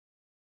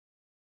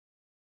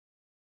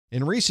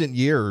In recent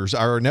years,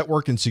 our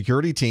network and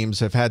security teams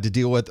have had to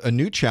deal with a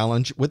new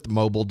challenge with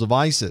mobile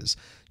devices.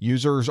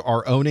 Users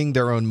are owning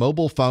their own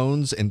mobile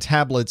phones and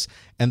tablets,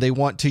 and they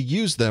want to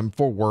use them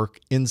for work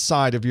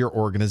inside of your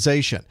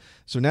organization.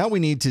 So now we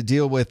need to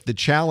deal with the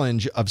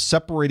challenge of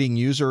separating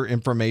user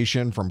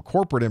information from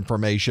corporate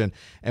information,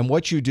 and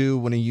what you do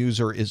when a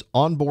user is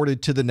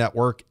onboarded to the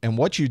network, and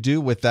what you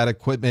do with that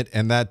equipment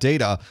and that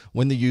data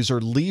when the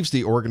user leaves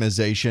the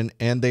organization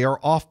and they are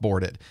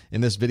offboarded.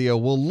 In this video,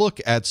 we'll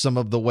look at some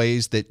of the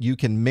ways that you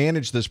can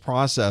manage this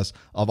process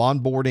of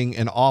onboarding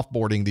and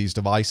offboarding these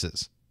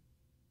devices.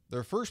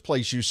 The first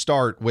place you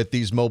start with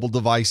these mobile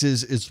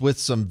devices is with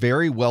some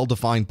very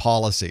well-defined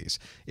policies.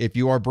 If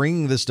you are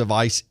bringing this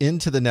device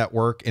into the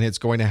network and it's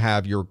going to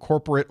have your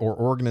corporate or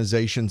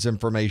organization's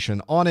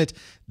information on it,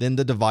 then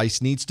the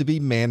device needs to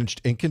be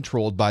managed and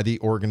controlled by the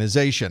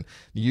organization.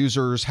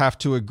 Users have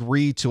to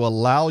agree to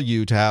allow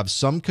you to have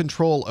some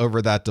control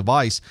over that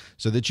device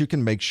so that you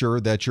can make sure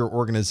that your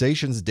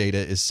organization's data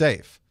is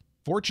safe.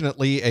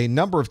 Fortunately, a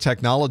number of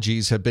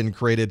technologies have been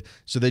created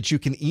so that you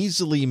can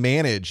easily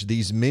manage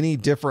these many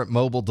different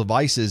mobile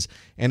devices,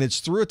 and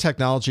it's through a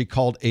technology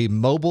called a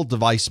Mobile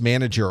Device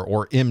Manager,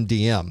 or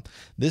MDM.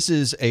 This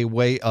is a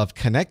way of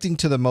connecting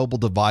to the mobile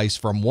device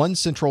from one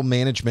central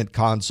management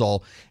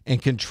console and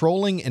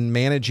controlling and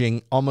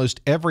managing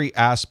almost every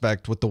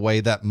aspect with the way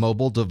that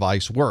mobile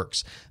device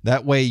works.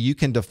 That way you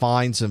can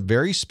define some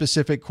very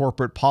specific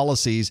corporate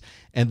policies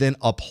and then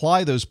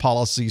apply those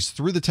policies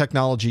through the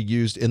technology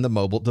used in the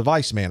Mobile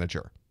Device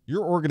Manager.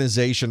 Your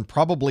organization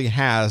probably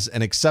has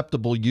an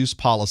acceptable use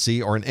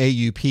policy, or an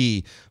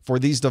AUP, for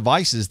these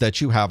devices that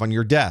you have on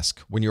your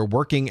desk. When you're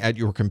working at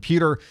your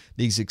computer,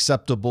 these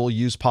acceptable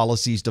use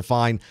policies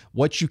define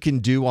what you can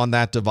do on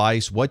that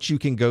device, what you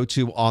can go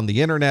to on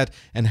the internet,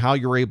 and how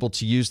you're able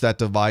to use that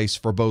device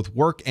for both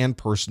work and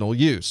personal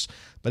use.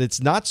 But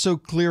it's not so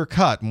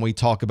clear-cut when we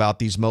talk about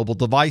these mobile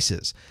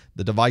devices.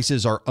 The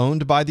devices are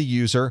owned by the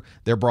user,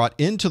 they're brought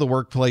into the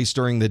workplace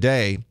during the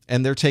day,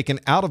 and they're taken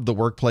out of the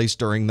workplace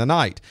during the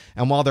night.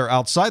 And while they're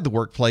outside the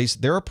workplace,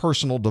 they're a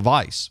personal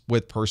device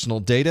with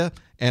personal data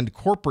and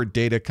corporate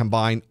data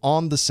combined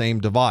on the same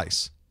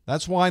device.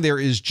 That's why there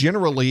is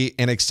generally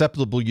an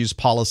acceptable use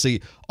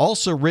policy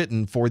also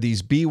written for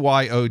these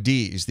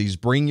BYODs, these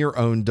bring your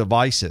own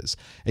devices.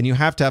 And you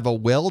have to have a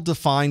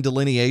well-defined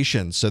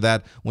delineation so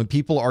that when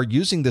people are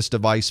using this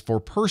device for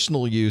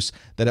personal use,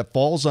 that it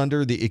falls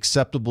under the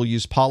acceptable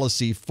use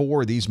policy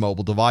for these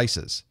mobile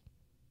devices.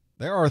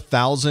 There are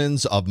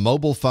thousands of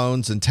mobile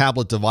phones and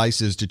tablet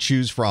devices to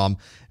choose from,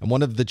 and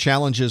one of the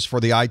challenges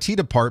for the IT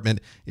department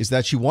is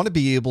that you want to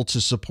be able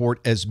to support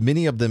as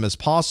many of them as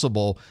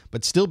possible,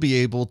 but still be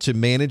able to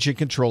manage and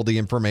control the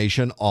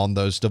information on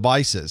those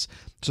devices.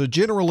 So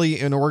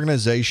generally, an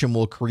organization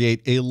will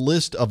create a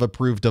list of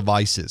approved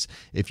devices.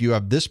 If you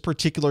have this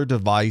particular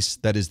device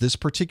that is this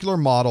particular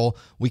model,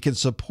 we can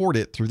support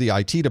it through the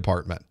IT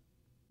department.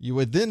 You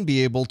would then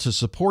be able to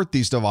support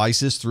these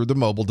devices through the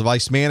Mobile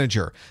Device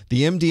Manager.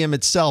 The MDM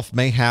itself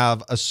may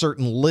have a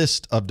certain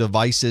list of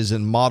devices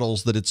and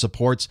models that it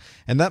supports,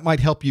 and that might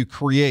help you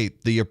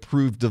create the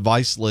approved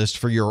device list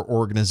for your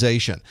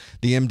organization.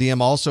 The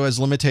MDM also has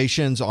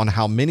limitations on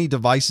how many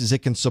devices it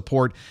can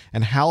support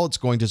and how it's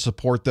going to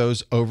support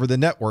those over the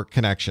network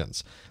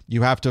connections.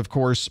 You have to, of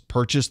course,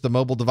 purchase the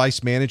Mobile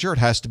Device Manager. It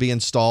has to be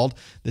installed.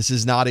 This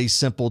is not a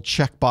simple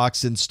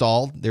checkbox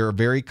install. There are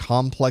very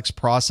complex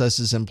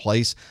processes in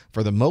place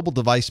for the Mobile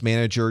Device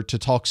Manager to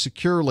talk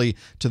securely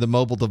to the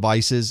mobile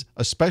devices,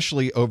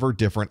 especially over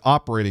different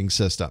operating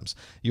systems.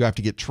 You have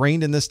to get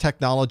trained in this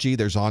technology.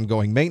 There's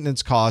ongoing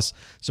maintenance costs.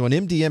 So an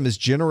MDM is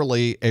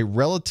generally a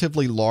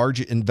relatively large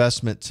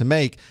investment to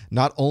make,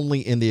 not only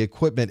in the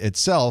equipment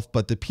itself,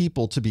 but the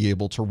people to be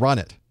able to run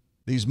it.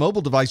 These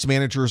mobile device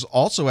managers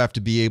also have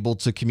to be able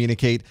to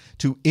communicate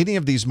to any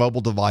of these mobile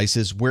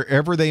devices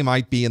wherever they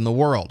might be in the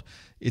world.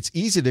 It's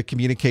easy to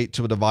communicate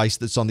to a device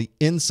that's on the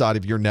inside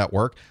of your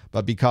network,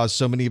 but because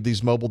so many of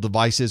these mobile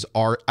devices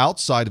are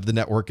outside of the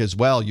network as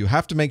well, you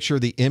have to make sure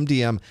the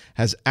MDM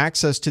has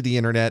access to the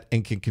internet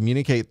and can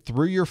communicate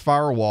through your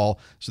firewall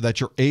so that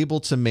you're able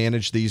to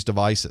manage these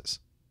devices.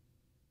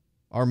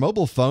 Our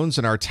mobile phones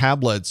and our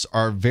tablets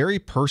are very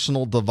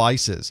personal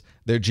devices.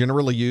 They're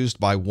generally used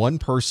by one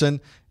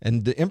person,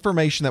 and the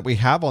information that we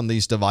have on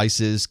these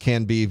devices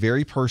can be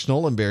very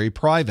personal and very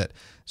private.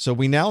 So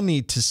we now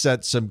need to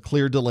set some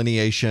clear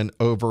delineation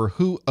over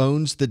who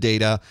owns the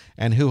data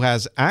and who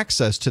has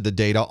access to the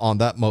data on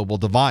that mobile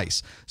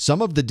device. Some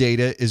of the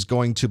data is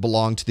going to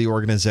belong to the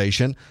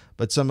organization,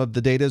 but some of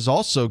the data is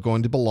also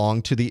going to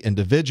belong to the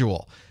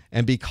individual.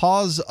 And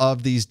because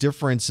of these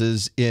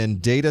differences in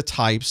data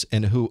types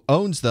and who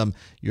owns them,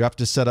 you have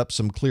to set up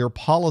some clear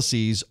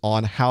policies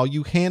on how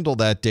you handle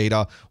that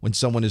data when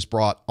someone is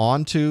brought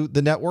onto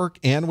the network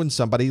and when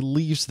somebody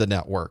leaves the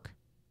network.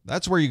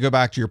 That's where you go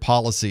back to your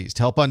policies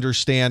to help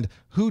understand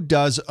who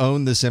does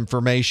own this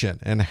information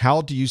and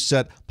how do you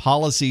set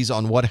policies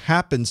on what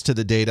happens to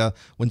the data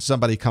when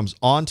somebody comes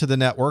onto the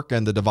network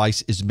and the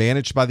device is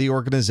managed by the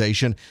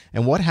organization,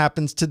 and what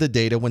happens to the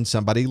data when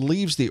somebody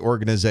leaves the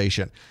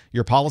organization.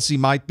 Your policy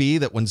might be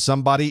that when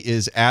somebody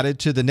is added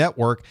to the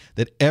network,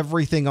 that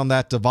everything on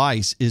that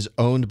device is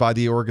owned by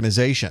the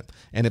organization.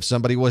 And if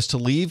somebody was to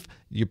leave,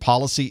 your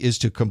policy is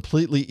to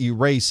completely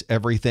erase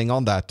everything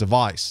on that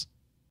device.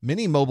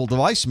 Many mobile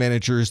device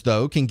managers,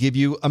 though, can give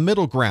you a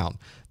middle ground.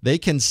 They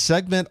can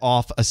segment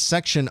off a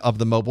section of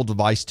the mobile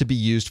device to be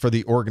used for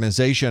the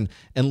organization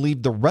and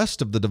leave the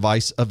rest of the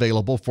device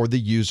available for the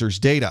user's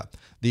data.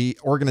 The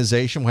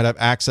organization would have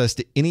access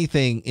to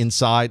anything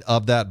inside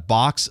of that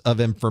box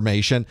of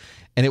information,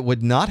 and it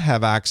would not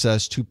have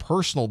access to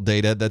personal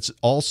data that's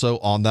also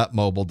on that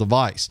mobile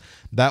device.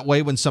 That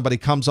way, when somebody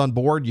comes on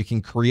board, you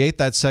can create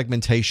that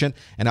segmentation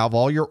and have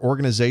all your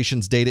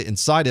organization's data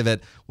inside of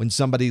it. When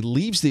somebody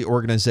leaves the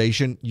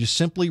organization, you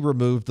simply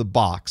remove the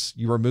box.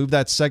 You remove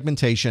that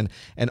segmentation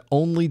and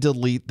only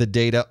delete the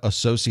data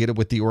associated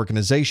with the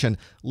organization,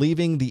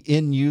 leaving the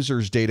end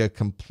user's data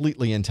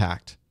completely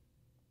intact.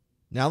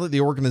 Now that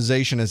the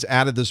organization has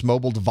added this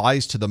mobile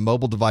device to the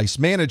mobile device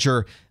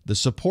manager, the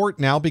support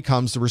now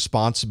becomes the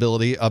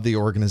responsibility of the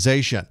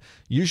organization.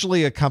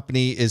 Usually a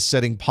company is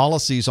setting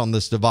policies on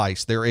this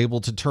device. They're able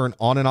to turn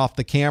on and off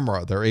the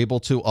camera. They're able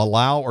to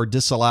allow or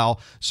disallow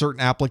certain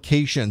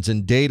applications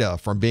and data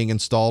from being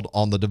installed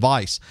on the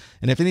device.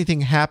 And if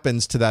anything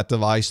happens to that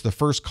device, the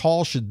first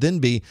call should then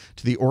be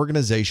to the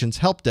organization's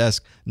help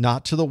desk,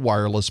 not to the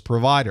wireless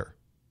provider.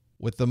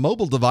 With the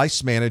mobile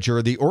device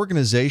manager, the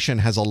organization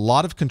has a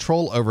lot of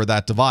control over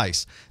that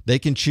device. They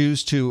can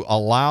choose to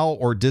allow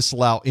or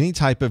disallow any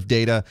type of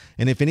data,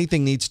 and if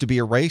anything needs to be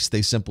erased,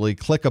 they simply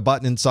click a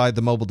button inside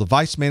the mobile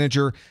device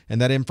manager, and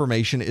that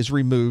information is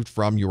removed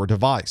from your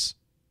device.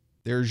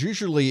 There's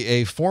usually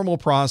a formal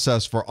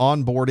process for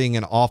onboarding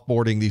and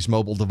offboarding these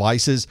mobile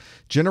devices.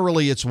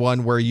 Generally, it's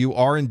one where you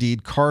are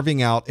indeed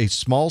carving out a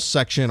small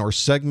section or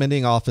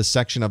segmenting off a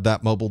section of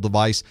that mobile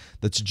device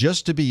that's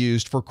just to be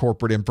used for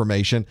corporate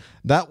information.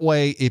 That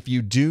way, if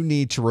you do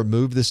need to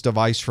remove this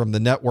device from the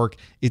network,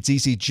 it's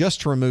easy just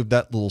to remove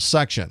that little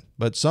section.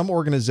 But some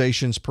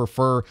organizations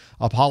prefer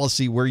a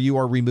policy where you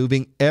are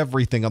removing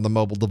everything on the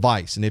mobile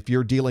device. And if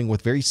you're dealing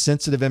with very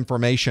sensitive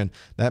information,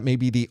 that may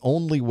be the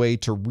only way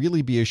to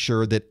really be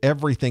assured that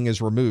everything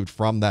is removed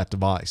from that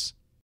device.